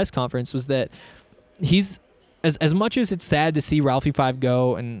in that press conference was that he's, as much as it's sad to see Ralphie 5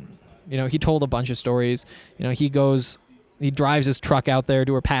 go, and, you know, he told a bunch of stories. You know, he drives his truck out there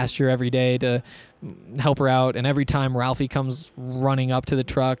to her pasture every day to help her out. And every time Ralphie comes running up to the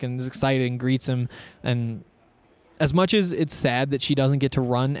truck and is excited and greets him. And as much as it's sad that she doesn't get to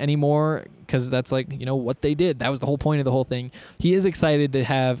run anymore, because that's like, you know, what they did. That was the whole point of the whole thing. He is excited to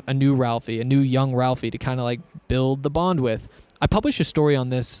have a new Ralphie, a new young Ralphie to kind of like build the bond with. I published a story on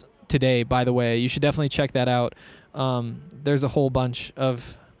this today, by the way. You should definitely check that out. There's a whole bunch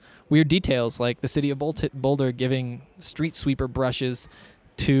of weird details, like the city of Boulder giving street sweeper brushes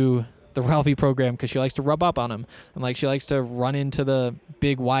to the Ralphie program because she likes to rub up on them, and like she likes to run into the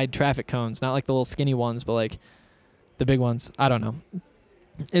big wide traffic cones, not like the little skinny ones, but like the big ones. I don't know.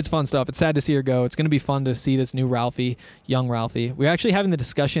 It's fun stuff. It's sad to see her go. It's going to be fun to see this new Ralphie, young Ralphie. We were actually having the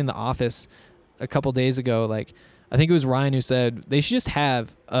discussion in the office a couple days ago. Like, I think it was Ryan who said they should just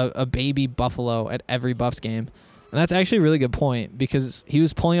have a baby buffalo at every Buffs game. And that's actually a really good point because he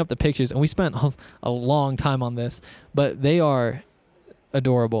was pulling up the pictures, and we spent a long time on this, but they are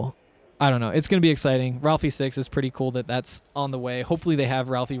adorable. I don't know. It's going to be exciting. Ralphie 6 is pretty cool that that's on the way. Hopefully they have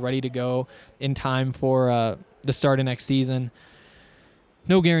Ralphie ready to go in time for the start of next season.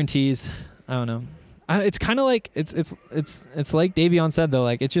 No guarantees. I don't know. It's kind of like it's like Davion said though.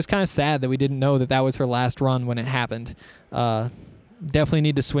 Like, it's just kind of sad that we didn't know that was her last run when it happened. Definitely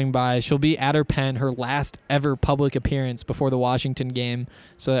need to swing by. She'll be at her pen, her last ever public appearance before the Washington game,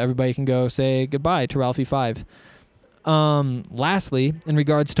 so that everybody can go say goodbye to Ralphie 5. Lastly, in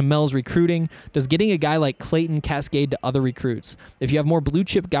regards to Mel's recruiting, does getting a guy like Clayton cascade to other recruits? If you have more blue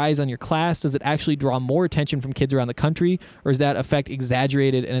chip guys on your class, does it actually draw more attention from kids around the country, or is that effect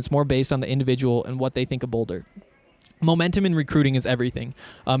exaggerated and it's more based on the individual and what they think of Boulder? Momentum in recruiting is everything.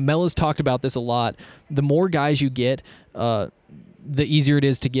 Mel has talked about this a lot. The more guys you get, the easier it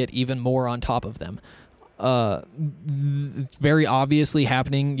is to get even more on top of them. Very obviously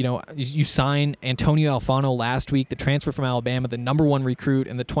happening. You know, you sign Antonio Alfano last week, the transfer from Alabama, the number 1 recruit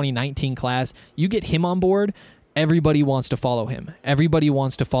in the 2019 class. You get him on board, everybody wants to follow him. Everybody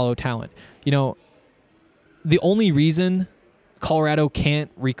wants to follow talent. You know, the only reason Colorado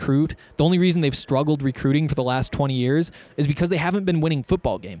can't recruit, the only reason they've struggled recruiting for the last 20 years is because they haven't been winning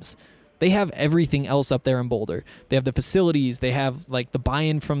football games. They have everything else up there in Boulder. They have the facilities. They have like the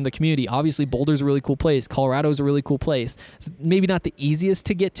buy-in from the community. Obviously, Boulder's a really cool place. Colorado's a really cool place. It's maybe not the easiest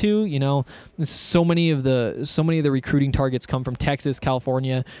to get to. You know, so many of the recruiting targets come from Texas,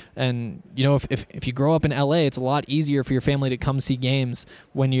 California, and you know, if you grow up in LA, it's a lot easier for your family to come see games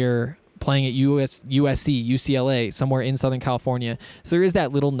when you're playing at USC, UCLA, somewhere in Southern California. So there is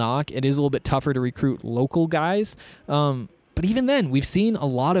that little knock. It is a little bit tougher to recruit local guys. But even then, we've seen a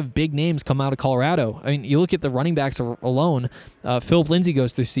lot of big names come out of Colorado. I mean, you look at the running backs alone. Philip Lindsay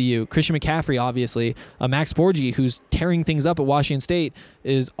goes through CU. Christian McCaffrey, obviously. Max Borgi, who's tearing things up at Washington State,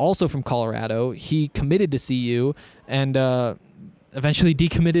 is also from Colorado. He committed to CU and eventually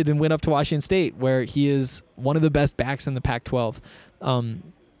decommitted and went up to Washington State, where he is one of the best backs in the Pac-12.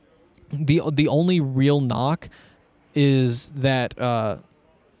 The only real knock is that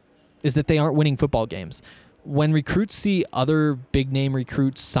they aren't winning football games. When recruits see other big-name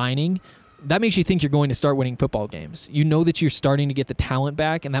recruits signing, that makes you think you're going to start winning football games. You know that you're starting to get the talent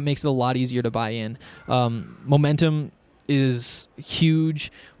back, and that makes it a lot easier to buy in. Momentum is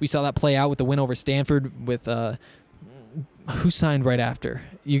huge. We saw that play out with the win over Stanford with who signed right after.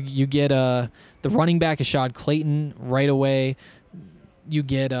 You get the running back Ashad Clayton right away. You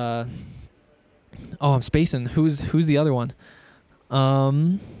get I'm spacing. Who's the other one?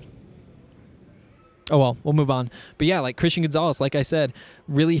 Oh, well, we'll move on. But yeah, like Christian Gonzalez, like I said,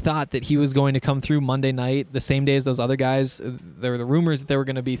 really thought that he was going to come through Monday night the same day as those other guys. There were the rumors that there were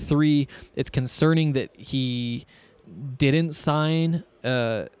going to be 3. It's concerning that he didn't sign.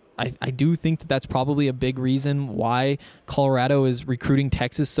 I do think that that's probably a big reason why Colorado is recruiting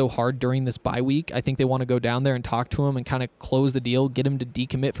Texas so hard during this bye week. I think they want to go down there and talk to him and kind of close the deal, get him to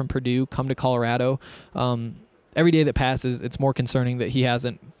decommit from Purdue, come to Colorado. Every day that passes, it's more concerning that he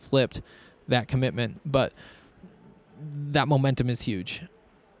hasn't flipped that commitment, but that momentum is huge.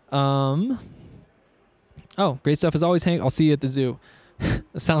 Great stuff as always, Hank. I'll see you at the zoo.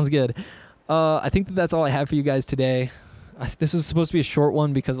 Sounds good. I think that's all I have for you guys today. This was supposed to be a short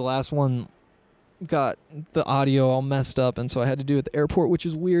one because the last one got the audio all messed up, and so I had to do it at the airport, which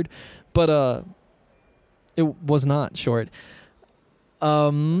is weird, but it was not short.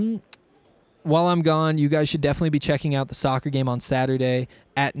 While I'm gone, you guys should definitely be checking out the soccer game on Saturday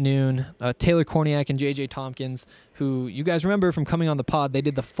at noon. Taylor Korniak and JJ Tompkins, who you guys remember from coming on the pod, they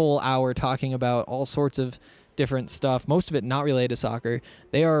did the full hour talking about all sorts of different stuff, most of it not related to soccer.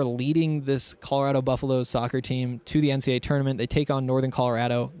 They are leading this Colorado Buffaloes soccer team to the NCAA tournament. They take on Northern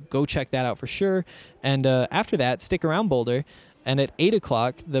Colorado. Go check that out for sure. And after that, stick around Boulder. And at 8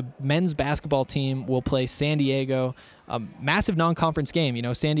 o'clock, the men's basketball team will play San Diego. A massive non-conference game. You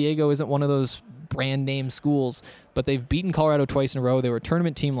know, San Diego isn't one of those brand name schools, but they've beaten Colorado twice in a row. They were a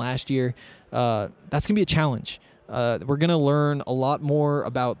tournament team last year. That's going to be a challenge. We're going to learn a lot more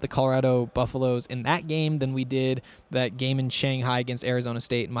about the Colorado Buffaloes in that game than we did that game in Shanghai against Arizona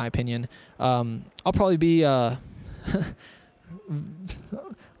State, in my opinion. I'll probably be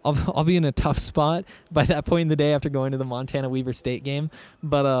I'll be in a tough spot by that point in the day after going to the Montana Weber State game,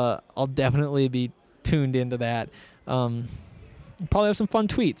 but I'll definitely be tuned into that. Probably have some fun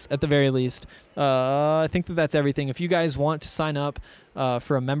tweets at the very least. I think that's everything. If you guys want to sign up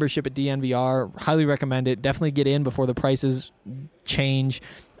for a membership at DNVR, highly recommend it. Definitely get in before the prices change.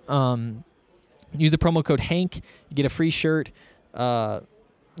 Use the promo code Hank. You get a free shirt.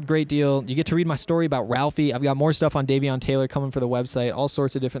 Great deal. You get to read my story about Ralphie. I've got more stuff on Davion Taylor coming for the website, all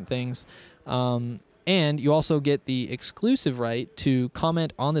sorts of different things. And you also get the exclusive right to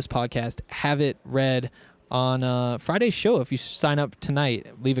comment on this podcast, have it read on Friday's show. If you sign up tonight,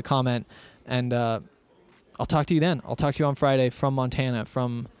 leave a comment, and I'll talk to you then. I'll talk to you on Friday from Montana,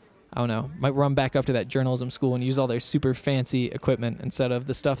 I don't know, might run back up to that journalism school and use all their super fancy equipment instead of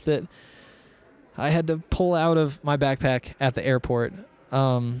the stuff that I had to pull out of my backpack at the airport.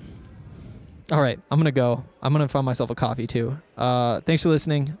 All right, I'm going to go. I'm going to find myself a coffee too. Thanks for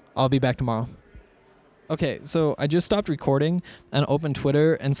listening. I'll be back tomorrow. Okay, so I just stopped recording and opened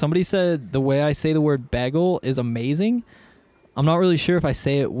Twitter, and somebody said the way I say the word bagel is amazing. I'm not really sure if I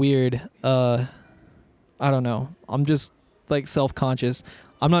say it weird. I don't know. I'm just like self-conscious.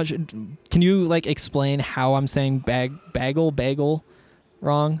 I'm not sure. Can you like explain how I'm saying bagel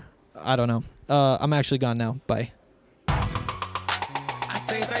wrong? I don't know. I'm actually gone now. Bye. I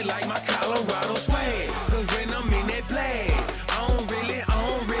think they like my Colorado swag, 'cause when I'm in that flag, I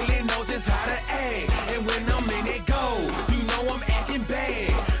don't really know just how to act. And when I'm in that gold, you know I'm acting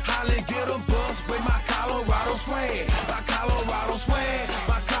bad. Holla, get a bus with my Colorado swag. My Colorado swag,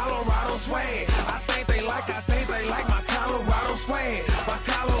 my Colorado swag. I think they like my Colorado swag. My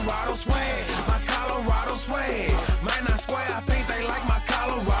Colorado swag, my Colorado swag. Man, I swear, I think they like my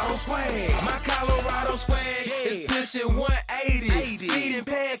Colorado swag. My Colorado swag is pushing 180. Speeding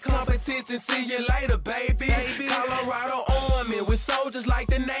past competition, see you later, baby. Colorado Army with soldiers like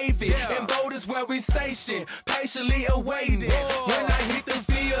the Navy. And boat is where we station, patiently awaiting. When I hit the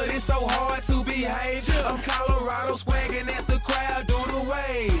field, it's so hard to behave. I'm Colorado swagging as the crowd do the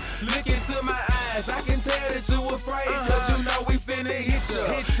wave. Look into my eyes, I can tell that you afraid. 'Cause you know we finna hit ya.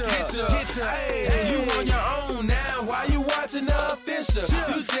 Hey, you on your own now, why you watching the official?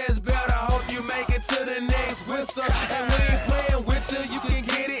 You just better hope you make it to the next whistle. And we ain't playing with you, you can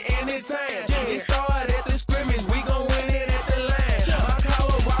get it anytime. It started at the scrimmage, we gon' win it at the line. My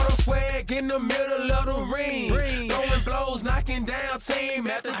Colorado swag in the middle of the ring. Throwing blows, knocking down team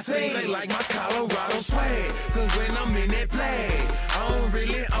after team. I think they like my Colorado swag, 'cause when I'm in that flag, I don't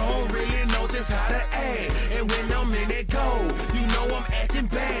really know just how to act. And when I'm in that gold, you know I'm acting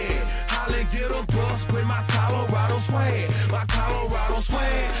bad. Holla, get a bus with my Colorado swag. My Colorado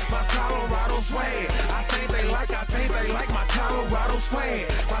swag, my Colorado swag. I think they like my Colorado swag.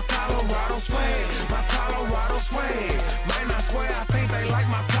 My Colorado swag, my Colorado swag. Man, I swear, I think they like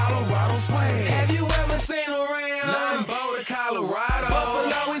my Colorado swag. Have you ever seen around? I'm Boulder, Colorado.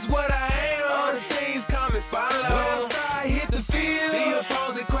 Buffalo is what I am. All the teams come and follow. When I start hit the field, the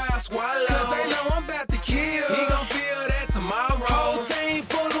opposing crowd swallow. 'Cause they know I'm about to kill. He gon' feel that tomorrow. Whole team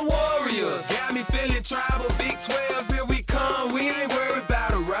full of warriors. Got me feeling tribal. Big 12, here we come. We ain't worried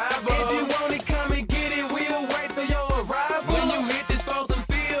about a rival. If you want it, come and get it. We'll wait for your arrival. When you hit this frozen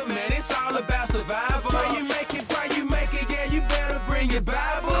field, man, it's all about survival. Pray you make it, yeah, you better bring your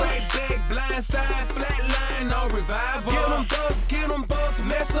Bible. Crack back, blind side, flat line, no revival. Get them busts,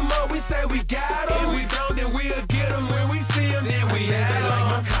 mess them up, we say we got them. If we don't, then we'll get them. When we see them, then we have them. They like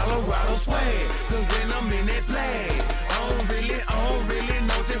my Colorado swag, 'cause when I'm in that flag, I don't really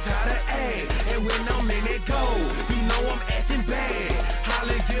know just how to act. And when I'm in that gold, you know I'm acting bad.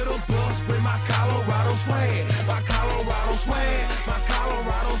 Holla, get a bus with my Colorado swag. My Colorado swag, my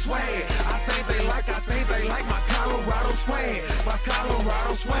Colorado swag. I think they like my Colorado swag. My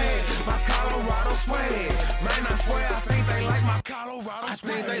Colorado swag, my Colorado swag. Man, I swear, I think they like my Colorado swag. I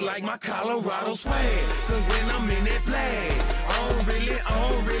think they like my Colorado swag, 'cause when I'm in that flag, I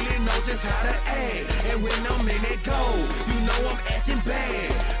don't really know just how to act. And when I'm in that gold, you know I'm acting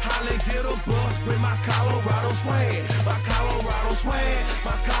bad. Holla, get a bus with my Colorado swag. My Colorado swag,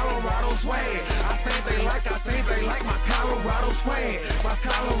 my Colorado swag. I think they like my Colorado swag. My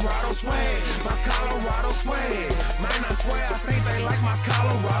Colorado swag, my Colorado swag. Man, I swear, I think they like my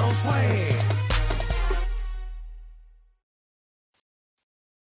Colorado swag.